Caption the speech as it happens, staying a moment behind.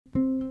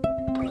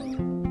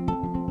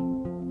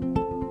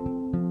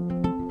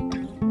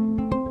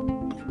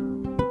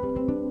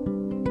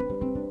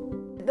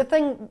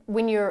thing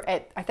when you're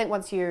at, I think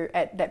once you're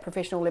at that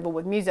professional level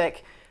with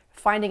music,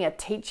 finding a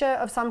teacher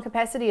of some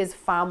capacity is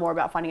far more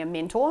about finding a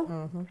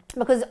mentor.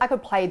 Because I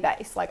could play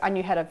bass, like I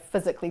knew how to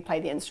physically play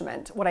the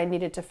instrument. What I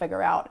needed to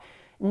figure out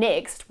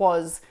next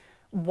was,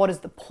 what is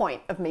the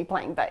point of me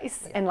playing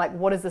bass? And like,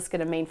 what is this going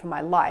to mean for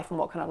my life, and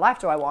what kind of life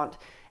do I want?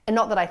 And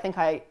not that I think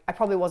I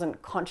probably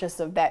wasn't conscious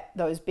of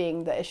those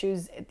being the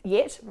issues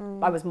yet.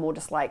 I was more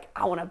just like,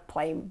 I want to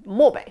play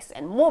more bass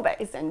and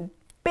bass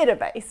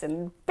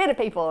and better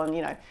people, and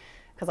you know,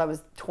 because I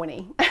was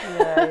 20,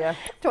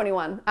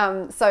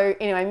 21. So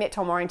anyway, I met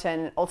Tom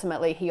Warrington.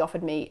 Ultimately, he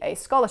offered me a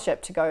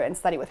scholarship to go and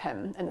study with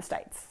him in the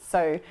States.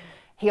 So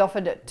he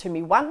offered it to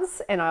me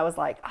once, and I was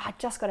like, oh, I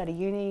just got out of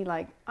uni,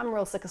 like I'm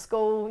real sick of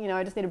school, you know,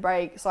 I just need a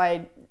break. So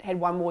I had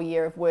one more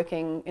year of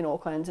working in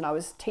Auckland, and I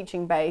was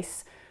teaching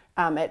bass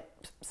at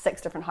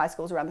 6 different high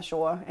schools around the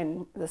shore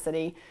in the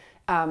city.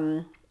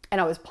 And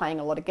I was playing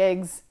a lot of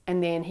gigs,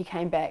 and then he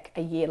came back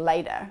a year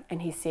later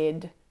and he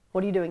said,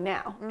 what are you doing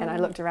now? And I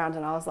looked around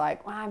and I was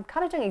like, well, I'm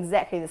kind of doing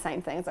exactly the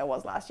same thing as I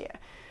was last year.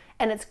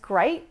 And it's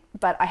great,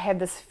 but I have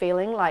this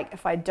feeling like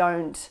if I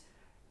don't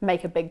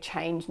make a big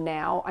change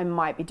now, I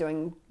might be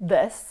doing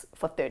this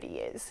for 30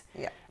 years.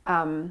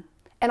 And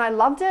I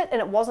loved it,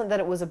 and it wasn't that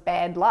it was a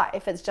bad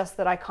life, it's just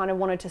that I kind of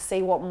wanted to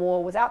see what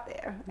more was out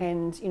there,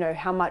 and you know,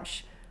 how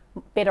much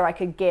better I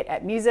could get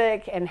at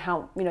music, and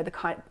how, you know, the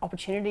kind of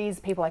opportunities,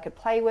 people I could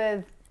play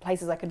with,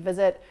 places I could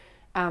visit.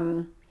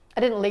 I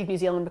didn't leave New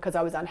Zealand because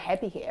I was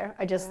unhappy here.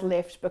 I just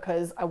left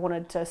because I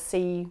wanted to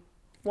see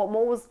what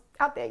more was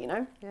out there, you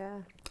know?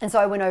 And so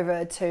I went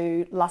over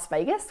to Las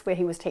Vegas, where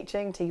he was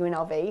teaching, to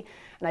UNLV,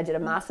 and I did a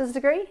master's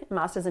degree,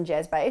 master's in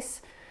jazz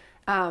bass.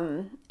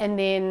 And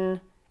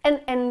then,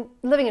 and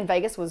living in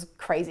Vegas was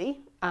crazy.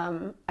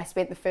 I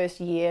spent the first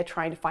year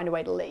trying to find a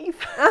way to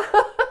leave.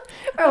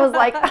 I was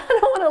like, I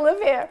don't want to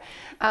live here.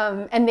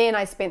 And then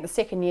I spent the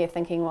second year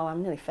thinking, well,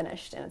 I'm nearly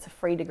finished, and it's a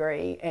free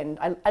degree. And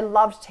I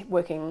loved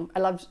working, I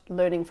loved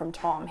learning from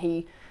Tom.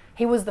 He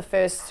was the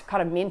first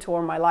kind of mentor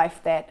in my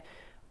life that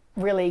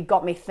really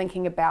got me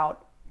thinking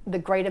about the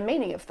greater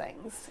meaning of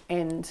things.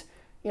 And,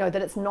 you know,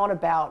 that it's not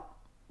about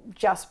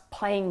just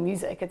playing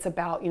music. It's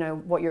about, you know,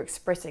 what you're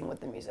expressing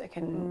with the music,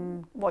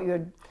 and what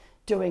you're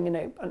doing in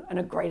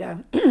a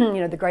greater, you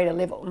know, the greater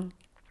level.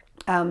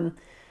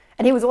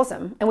 And he was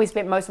awesome. And we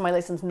spent most of my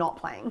lessons not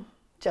playing,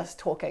 just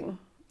talking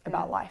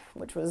about life,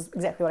 which was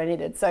exactly what I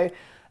needed. So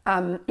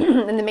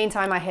in the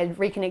meantime, I had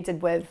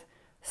reconnected with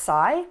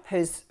Sai,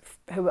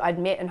 who I'd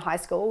met in high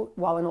school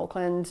while in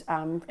Auckland,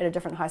 at a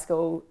different high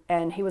school,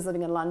 and he was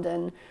living in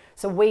London.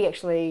 So we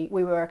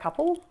were a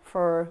couple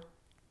for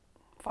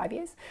 5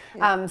 years.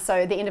 So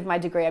at the end of my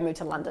degree, I moved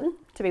to London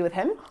to be with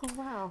him. Oh,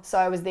 wow. So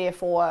I was there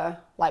for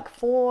like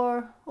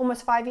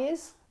almost 5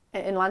 years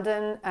in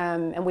London,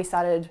 and we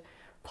started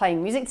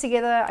playing music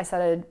together. I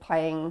started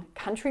playing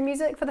country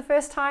music for the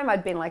first time.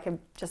 I'd been like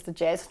just a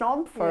jazz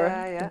snob for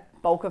the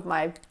bulk of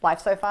my life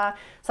so far.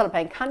 Started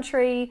playing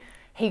country.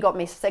 He got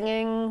me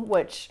singing,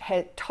 which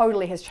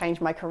totally has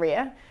changed my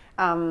career.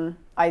 I'll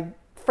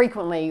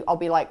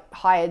be like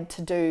hired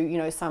to do, you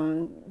know,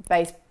 some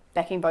bass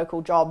backing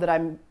vocal job that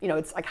I'm, you know,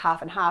 it's like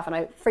half and half, and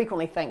I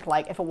frequently think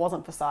like, if it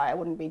wasn't for Sai, I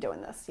wouldn't be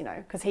doing this, you know,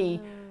 because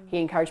he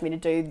encouraged me to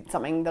do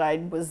something that I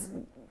was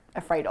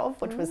afraid of,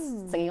 which was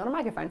singing on a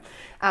microphone.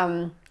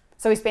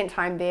 So we spent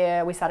time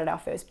there. We started our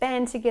first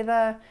band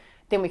together.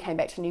 Then we came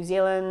back to New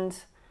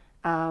Zealand.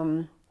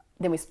 Then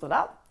we split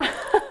up.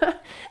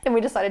 Then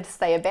we decided to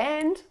stay a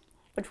band,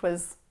 which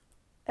was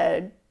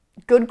a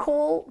good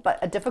call, but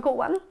a difficult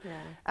one.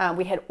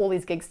 We had all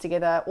these gigs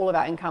together. All of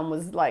our income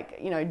was like,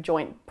 you know,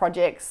 joint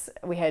projects.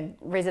 We had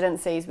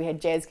residencies, we had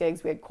jazz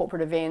gigs, we had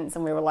corporate events,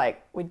 and we were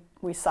like,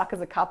 we suck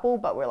as a couple,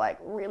 but we're like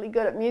really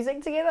good at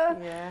music together.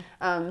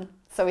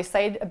 So we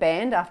stayed a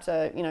band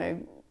after, you know,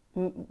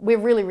 we're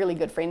really, really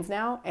good friends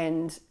now,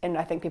 and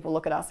I think people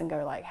look at us and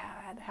go like,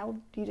 how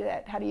do you do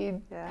that? How do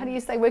you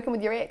stay working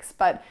with your ex?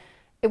 But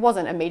it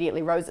wasn't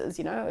immediately roses,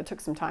 you know, it took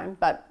some time,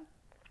 but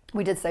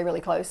we did stay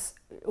really close,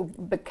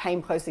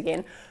 became close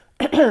again.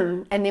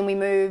 And then we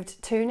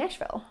moved to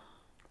Nashville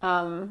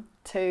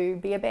to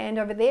be a band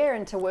over there,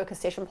 and to work as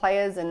session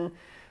players, and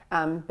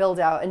build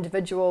our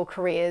individual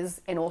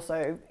careers, and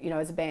also, you know,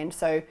 as a band.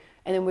 So,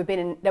 and then we've been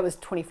in, that was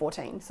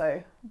 2014,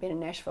 so been in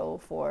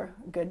Nashville for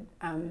a good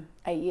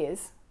 8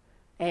 years.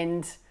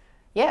 And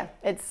yeah,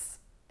 it's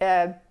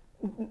a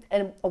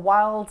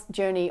wild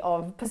journey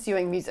of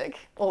pursuing music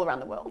all around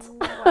the world.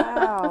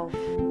 Wow.